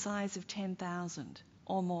samples on the size of 10,000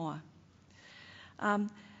 or more.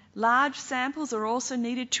 Large samples are also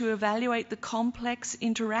needed to evaluate the complex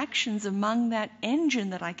interactions among that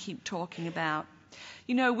engine that I keep talking about.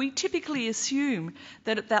 You know, we typically assume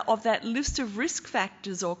that of that list of risk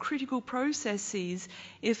factors or critical processes,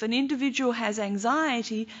 if an individual has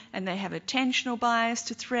anxiety and they have attentional bias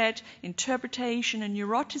to threat, interpretation and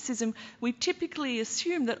neuroticism, we typically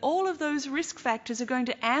assume that all of those risk factors are going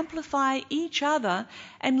to amplify each other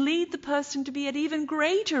and lead the person to be at even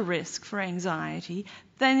greater risk for anxiety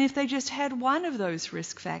than if they just had one of those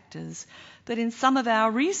risk factors. But in some of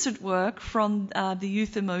our recent work from the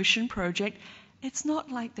Youth Emotion Project, it's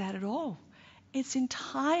not like that at all. It's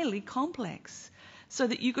entirely complex, so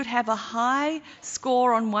that you could have a high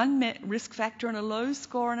score on one risk factor and a low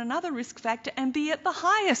score on another risk factor and be at the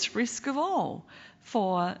highest risk of all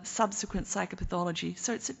for subsequent psychopathology.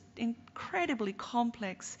 So it's an incredibly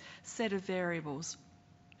complex set of variables.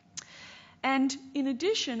 And in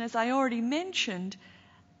addition, as I already mentioned,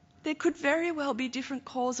 there could very well be different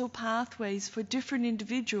causal pathways for different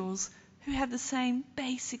individuals who have the same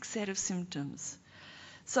basic set of symptoms.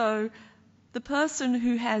 So the person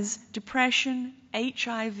who has depression,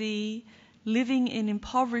 HIV, living in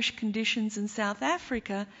impoverished conditions in South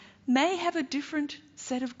Africa may have a different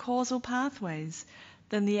set of causal pathways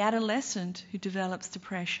than the adolescent who develops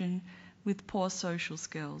depression with poor social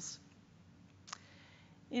skills.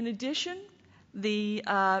 In addition, the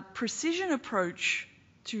precision approach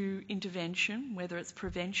to intervention, whether it's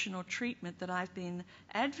prevention or treatment that I've been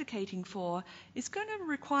advocating for, is going to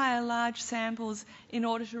require large samples in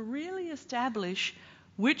order to really establish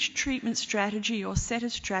which treatment strategy or set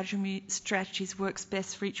of strategies works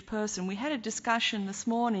best for each person. We had a discussion this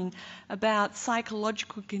morning about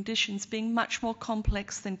psychological conditions being much more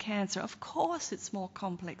complex than cancer. Of course it's more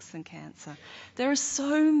complex than cancer. There are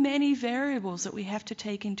so many variables that we have to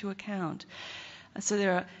take into account. So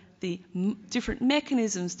there are the different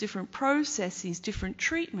mechanisms, different processes, different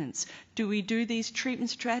treatments. Do we do these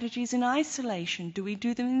treatment strategies in isolation? Do we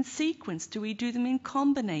do them in sequence? Do we do them in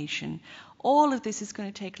combination? All of this is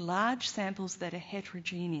going to take large samples that are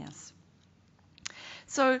heterogeneous.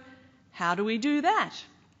 So how do we do that?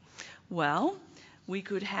 Well, we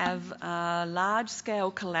could have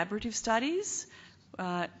large-scale collaborative studies,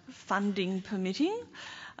 funding permitting,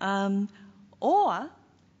 or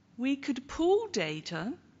we could pool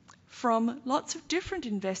data from lots of different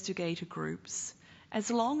investigator groups, as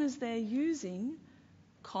long as they're using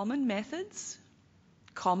common methods,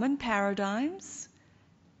 common paradigms,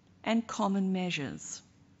 and common measures.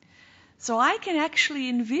 So I can actually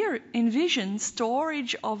envision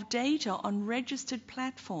storage of data on registered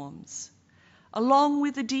platforms, along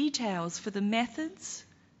with the details for the methods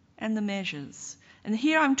and the measures. And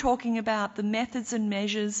here I'm talking about the methods and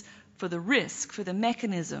measures for the risk, for the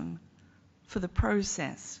mechanism, for the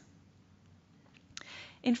process.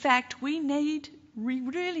 In fact, we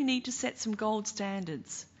really need to set some gold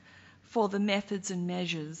standards for the methods and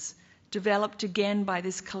measures developed again by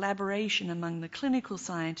this collaboration among the clinical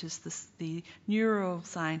scientists, the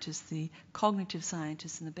neuroscientists, the cognitive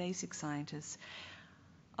scientists, and the basic scientists.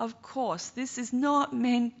 Of course, this is not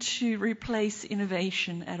meant to replace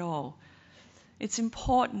innovation at all. It's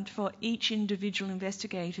important for each individual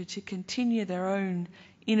investigator to continue their own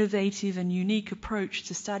innovative and unique approach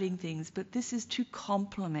to studying things, but this is to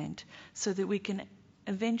complement so that we can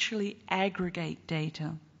eventually aggregate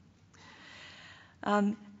data.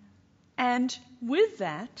 And with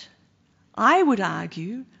that, I would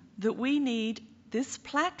argue that we need this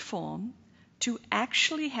platform to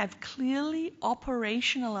actually have clearly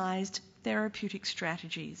operationalized therapeutic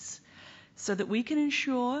strategies so that we can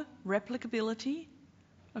ensure replicability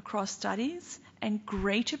across studies and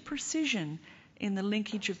greater precision in the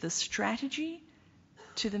linkage of the strategy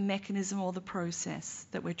to the mechanism or the process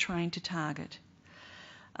that we're trying to target.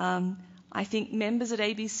 I think members at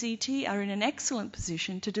ABCT are in an excellent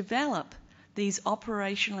position to develop these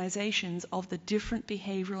operationalizations of the different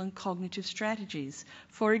behavioral and cognitive strategies.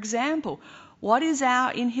 For example, what is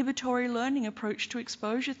our inhibitory learning approach to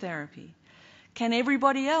exposure therapy? Can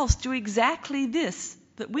everybody else do exactly this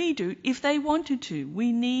that we do if they wanted to?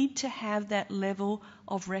 We need to have that level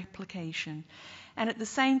of replication. And at the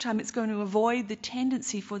same time, it's going to avoid the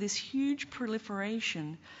tendency for this huge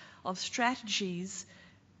proliferation of strategies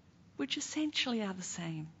which essentially are the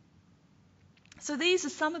same. So these are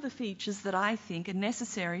some of the features that I think are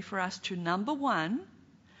necessary for us to, number one,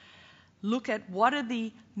 look at what are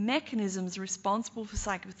the mechanisms responsible for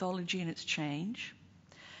psychopathology and its change.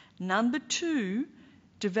 Number two,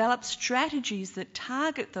 develop strategies that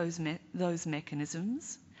target those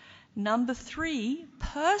mechanisms. Number three,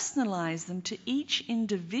 personalize them to each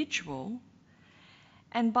individual,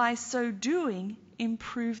 and by so doing,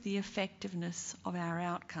 improve the effectiveness of our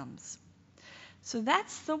outcomes. So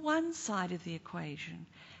that's the one side of the equation.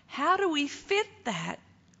 How do we fit that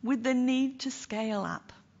with the need to scale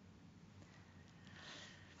up?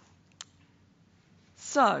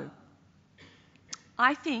 So,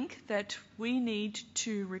 I think that we need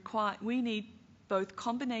both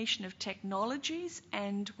combination of technologies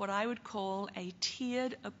and what I would call a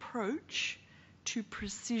tiered approach to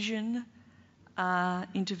precision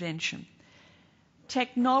intervention.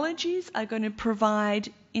 Technologies are going to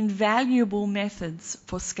provide invaluable methods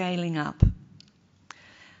for scaling up.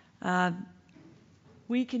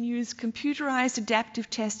 We can use computerized adaptive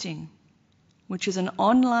testing, which is an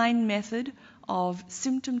online method of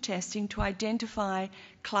symptom testing to identify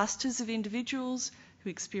clusters of individuals who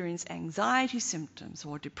experience anxiety symptoms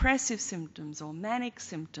or depressive symptoms or manic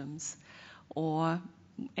symptoms or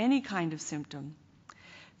any kind of symptom.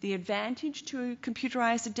 The advantage to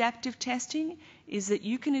computerized adaptive testing is that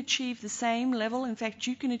you can achieve the same level, in fact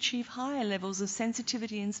you can achieve higher levels of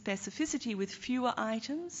sensitivity and specificity with fewer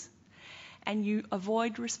items, and you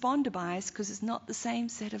avoid responder bias because it's not the same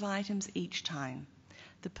set of items each time.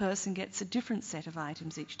 The person gets a different set of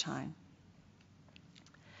items each time.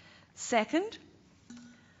 Second,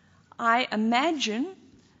 I envision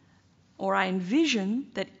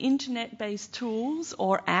that internet-based tools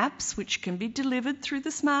or apps which can be delivered through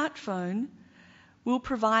the smartphone will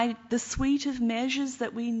provide the suite of measures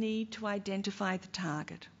that we need to identify the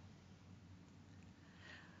target.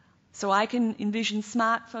 So I can envision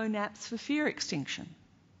smartphone apps for fear extinction.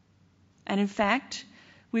 And in fact,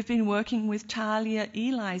 we've been working with Talia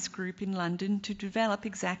Eli's group in London to develop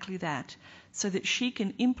exactly that, so that she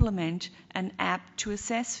can implement an app to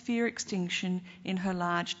assess fear extinction in her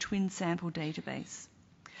large twin sample database.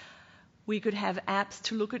 We could have apps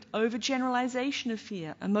to look at overgeneralization of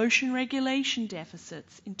fear, emotion regulation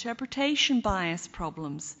deficits, interpretation bias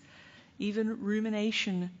problems, even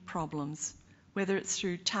rumination problems, whether it's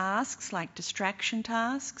through tasks like distraction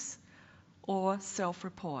tasks or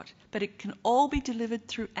self-report. But it can all be delivered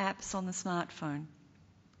through apps on the smartphone.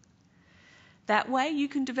 That way you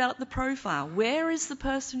can develop the profile. Where is the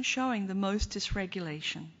person showing the most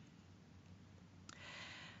dysregulation?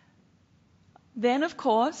 Then, of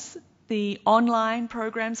course, the online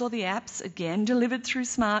programs or the apps, again delivered through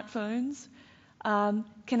smartphones,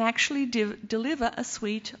 can actually deliver a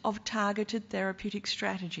suite of targeted therapeutic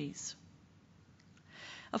strategies.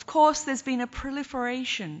 Of course, there's been a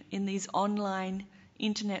proliferation in these online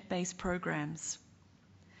internet-based programs,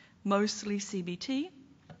 mostly CBT.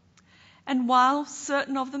 And while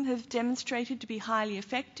certain of them have demonstrated to be highly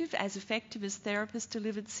effective as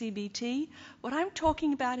therapist-delivered CBT, what I'm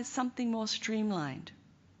talking about is something more streamlined.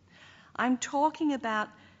 I'm talking about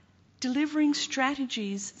delivering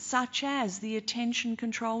strategies such as the attention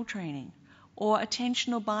control training, or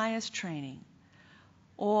attentional bias training,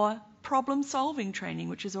 or problem-solving training,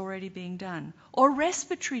 which is already being done, or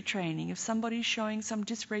respiratory training if somebody's showing some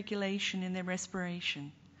dysregulation in their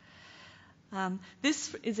respiration.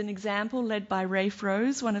 This is an example led by Rafe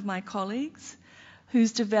Rose, one of my colleagues,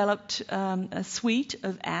 who's developed a suite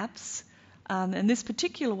of apps, and this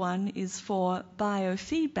particular one is for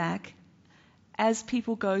biofeedback as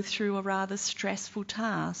people go through a rather stressful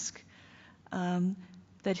task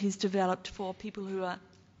that he's developed for people who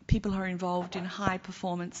are involved in high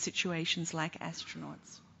performance situations like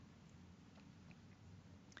astronauts.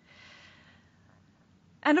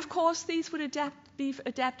 And of course, these would be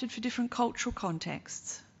adapted for different cultural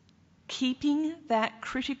contexts, keeping that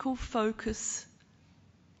critical focus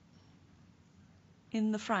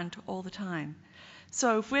in the front all the time.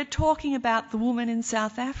 So if we're talking about the woman in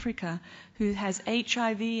South Africa who has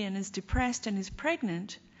HIV and is depressed and is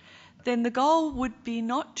pregnant, then the goal would be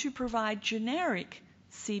not to provide generic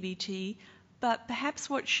CBT, but perhaps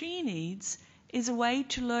what she needs is a way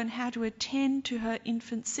to learn how to attend to her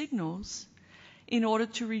infant signals in order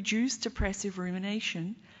to reduce depressive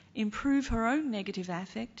rumination, improve her own negative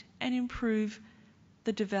affect, and improve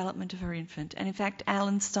the development of her infant. And in fact,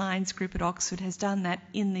 Alan Stein's group at Oxford has done that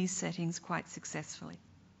in these settings quite successfully.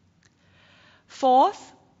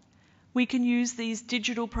 Fourth, we can use these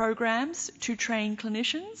digital programs to train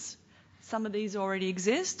clinicians. Some of these already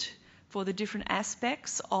exist for the different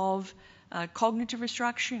aspects of cognitive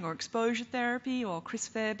restructuring or exposure therapy or Chris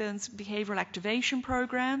Fairbairn's behavioral activation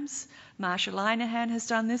programs. Marsha Linehan has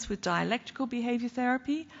done this with dialectical behavior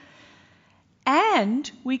therapy. And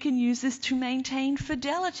we can use this to maintain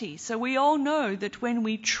fidelity. So we all know that when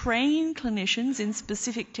we train clinicians in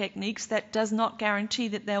specific techniques, that does not guarantee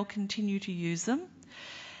that they'll continue to use them.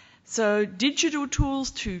 So digital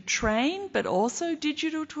tools to train, but also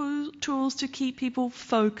digital tools to keep people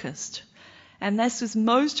focused. And this is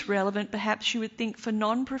most relevant, perhaps you would think, for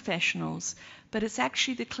non-professionals, but it's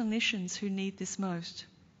actually the clinicians who need this most.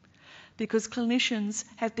 Because clinicians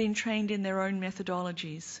have been trained in their own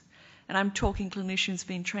methodologies. And I'm talking clinicians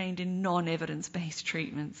being trained in non-evidence-based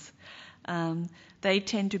treatments. They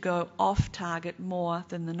tend to go off target more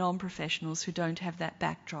than the non-professionals who don't have that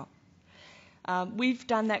backdrop. We've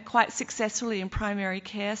done that quite successfully in primary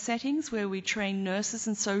care settings where we train nurses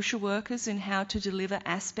and social workers in how to deliver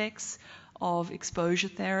aspects of exposure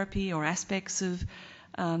therapy or aspects of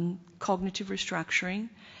cognitive restructuring.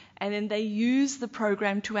 And then they use the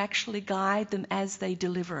program to actually guide them as they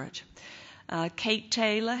deliver it. Kate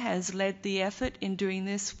Taylor has led the effort in doing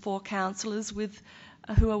this for counsellors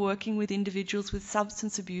who are working with individuals with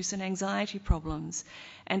substance abuse and anxiety problems.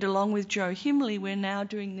 And along with Joe Himley, we're now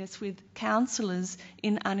doing this with counsellors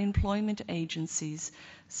in unemployment agencies.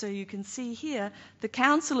 So you can see here, the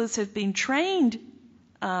counsellors have been trained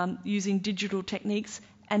using digital techniques,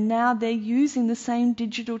 and now they're using the same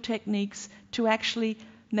digital techniques to actually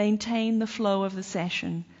maintain the flow of the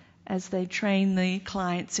session as they train the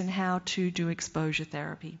clients in how to do exposure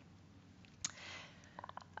therapy.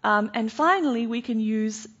 And finally, we can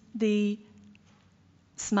use the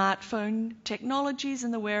smartphone technologies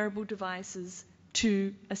and the wearable devices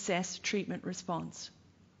to assess treatment response.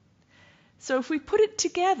 So if we put it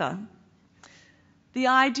together, the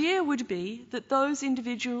idea would be that those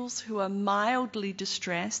individuals who are mildly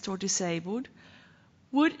distressed or disabled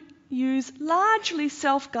would use largely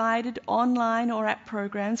self-guided online or app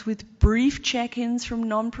programs with brief check-ins from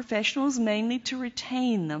non-professionals, mainly to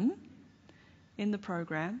retain them in the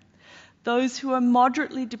program. Those who are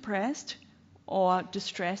moderately depressed, or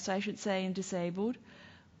distressed, I should say, and disabled,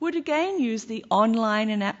 would again use the online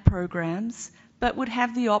and app programs, but would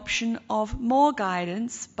have the option of more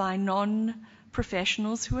guidance by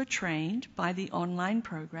non-professionals who are trained by the online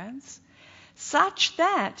programs, such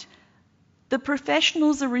that the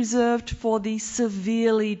professionals are reserved for the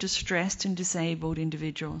severely distressed and disabled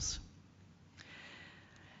individuals.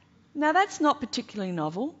 Now, that's not particularly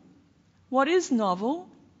novel. What is novel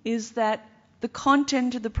is that the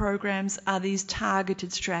content of the programs are these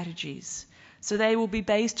targeted strategies. So they will be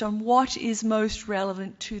based on what is most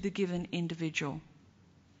relevant to the given individual.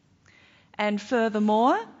 And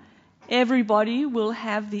furthermore, everybody will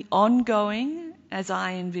have the ongoing, as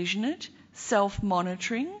I envision it,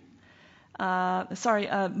 self-monitoring,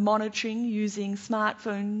 monitoring using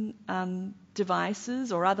smartphone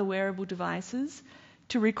devices or other wearable devices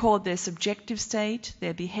to record their subjective state,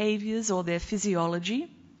 their behaviours or their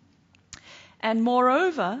physiology. And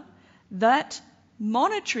moreover, that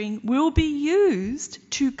monitoring will be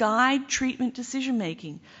used to guide treatment decision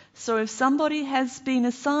making. So if somebody has been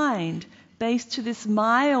assigned based to this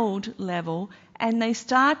mild level and they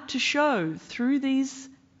start to show through these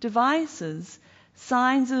devices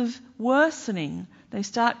signs of worsening, they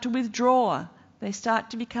start to withdraw, they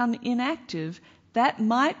start to become inactive, that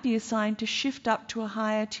might be a sign to shift up to a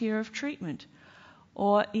higher tier of treatment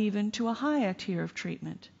or even to a higher tier of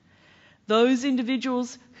treatment. Those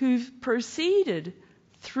individuals who've proceeded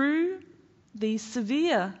through the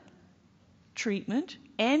severe treatment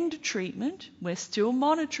end treatment, we're still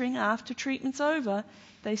monitoring after treatment's over,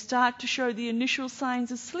 they start to show the initial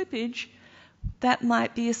signs of slippage, that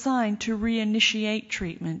might be a sign to reinitiate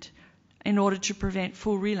treatment in order to prevent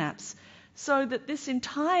full relapse. So that this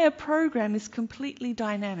entire program is completely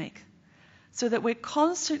dynamic, so that we're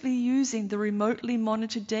constantly using the remotely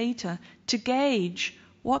monitored data to gauge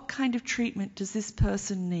what kind of treatment does this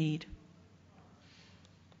person need.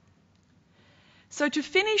 So to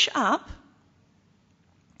finish up,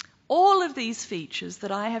 all of these features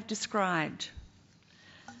that I have described,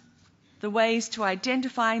 the ways to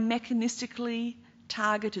identify mechanistically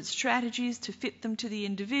targeted strategies to fit them to the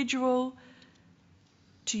individual,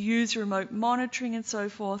 to use remote monitoring and so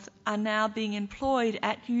forth, are now being employed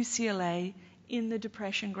at UCLA in the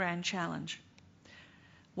Depression Grand Challenge.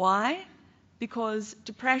 Why? Because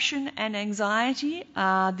depression and anxiety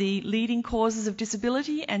are the leading causes of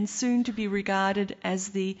disability and soon to be regarded as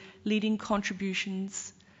the leading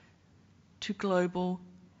contributions to global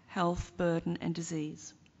health burden and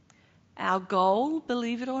disease. Our goal,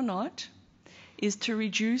 believe it or not, is to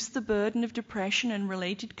reduce the burden of depression and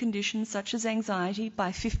related conditions such as anxiety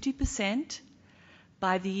by 50%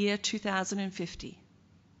 by the year 2050,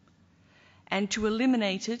 and to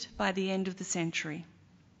eliminate it by the end of the century.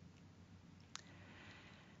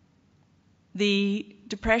 The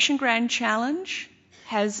Depression Grand Challenge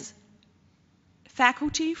has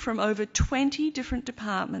faculty from over 20 different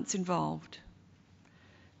departments involved.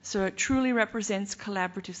 So it truly represents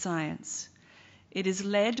collaborative science. It is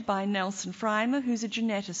led by Nelson Freimer, who's a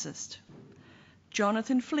geneticist,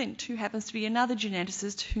 Jonathan Flint, who happens to be another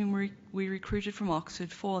geneticist whom we recruited from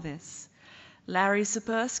Oxford for this, Larry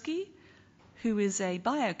Sapersky, who is a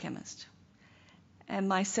biochemist, and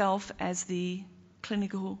myself as the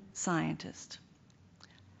clinical scientist.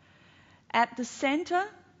 At the center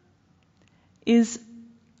is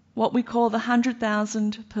what we call the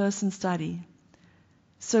 100,000 person study.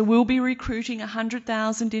 So we'll be recruiting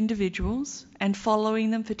 100,000 individuals and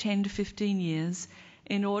following them for 10 to 15 years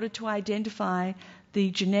in order to identify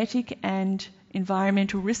the genetic and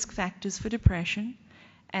environmental risk factors for depression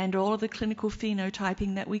and all of the clinical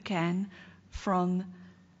phenotyping that we can, from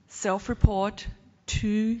self-report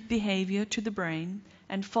to behavior to the brain,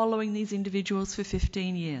 and following these individuals for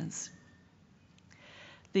 15 years.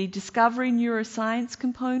 The discovery neuroscience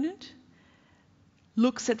component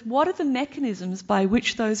looks at what are the mechanisms by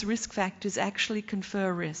which those risk factors actually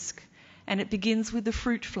confer risk. And it begins with the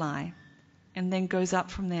fruit fly and then goes up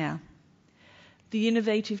from there. The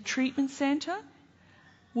Innovative Treatment Center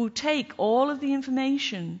will take all of the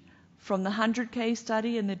information from the 100K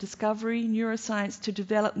study and the discovery neuroscience to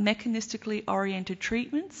develop mechanistically oriented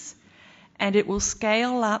treatments, and it will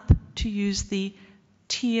scale up to use the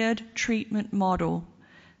tiered treatment model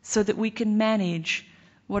so that we can manage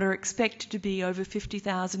what are expected to be over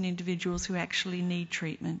 50,000 individuals who actually need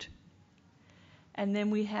treatment. And then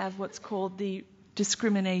we have what's called the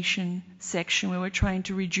discrimination section, where we're trying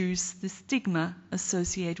to reduce the stigma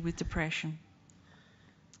associated with depression.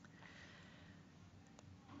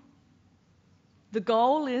 The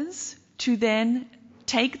goal is to then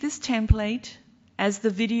take this template, as the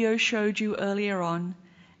video showed you earlier on,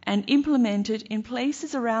 and implement it in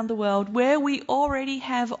places around the world where we already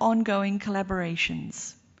have ongoing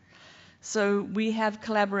collaborations. So we have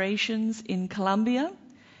collaborations in Colombia,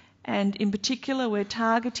 and in particular we're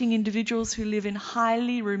targeting individuals who live in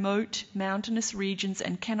highly remote mountainous regions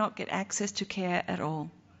and cannot get access to care at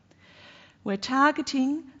all. We're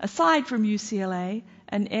targeting, aside from UCLA,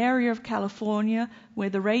 an area of California where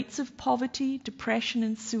the rates of poverty, depression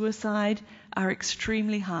and suicide are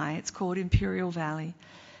extremely high. It's called Imperial Valley.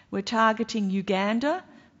 We're targeting Uganda,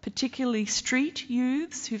 particularly street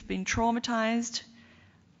youths who've been traumatized,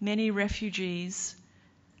 many refugees.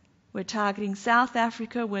 We're targeting South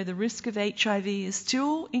Africa, where the risk of HIV is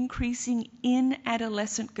still increasing in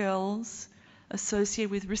adolescent girls associated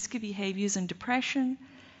with risky behaviors and depression.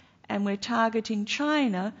 And we're targeting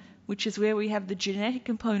China, which is where we have the genetic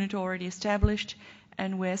component already established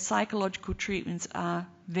and where psychological treatments are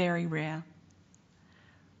very rare.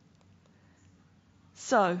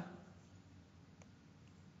 So,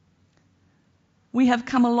 we have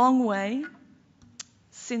come a long way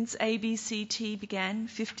since ABCT began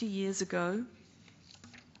 50 years ago.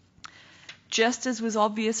 Just as was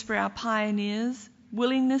obvious for our pioneers,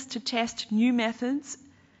 willingness to test new methods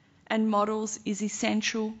and models is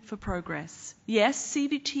essential for progress. Yes,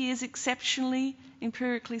 CBT is exceptionally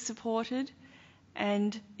empirically supported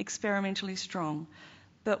and experimentally strong,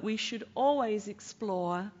 but we should always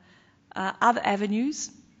explore other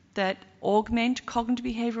avenues that augment cognitive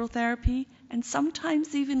behavioral therapy and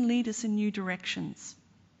sometimes even lead us in new directions.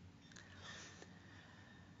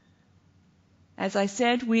 As I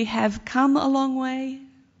said, we have come a long way.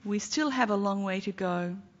 We still have a long way to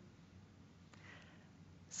go.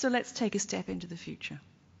 So let's take a step into the future.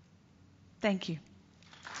 Thank you.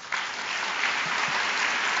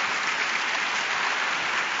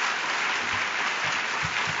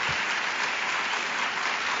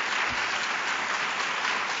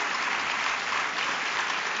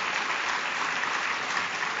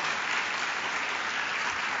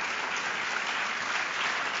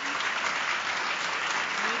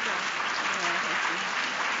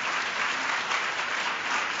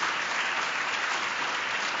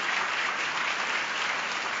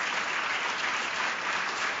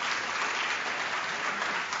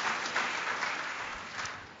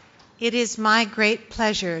 It is my great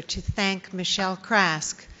pleasure to thank Michelle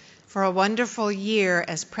Craske for a wonderful year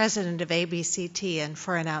as president of ABCT and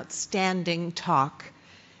for an outstanding talk.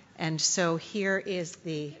 And so here is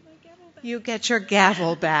you get your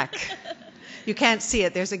gavel back. You can't see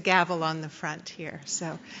it. There's a gavel on the front here.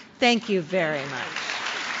 So thank you very much.